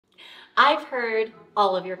I've heard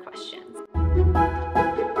all of your questions.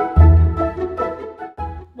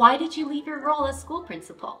 Why did you leave your role as school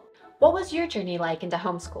principal? What was your journey like into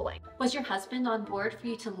homeschooling? Was your husband on board for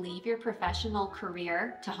you to leave your professional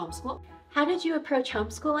career to homeschool? How did you approach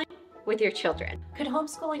homeschooling with your children? Could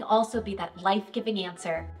homeschooling also be that life-giving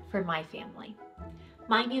answer for my family?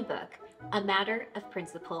 My new book, A Matter of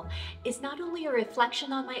Principle, is not only a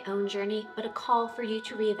reflection on my own journey, but a call for you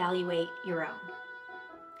to reevaluate your own.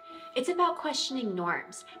 It's about questioning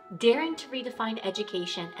norms, daring to redefine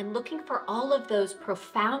education, and looking for all of those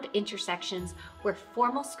profound intersections where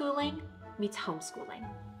formal schooling meets homeschooling.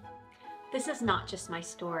 This is not just my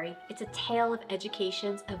story, it's a tale of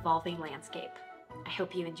education's evolving landscape. I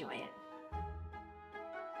hope you enjoy it.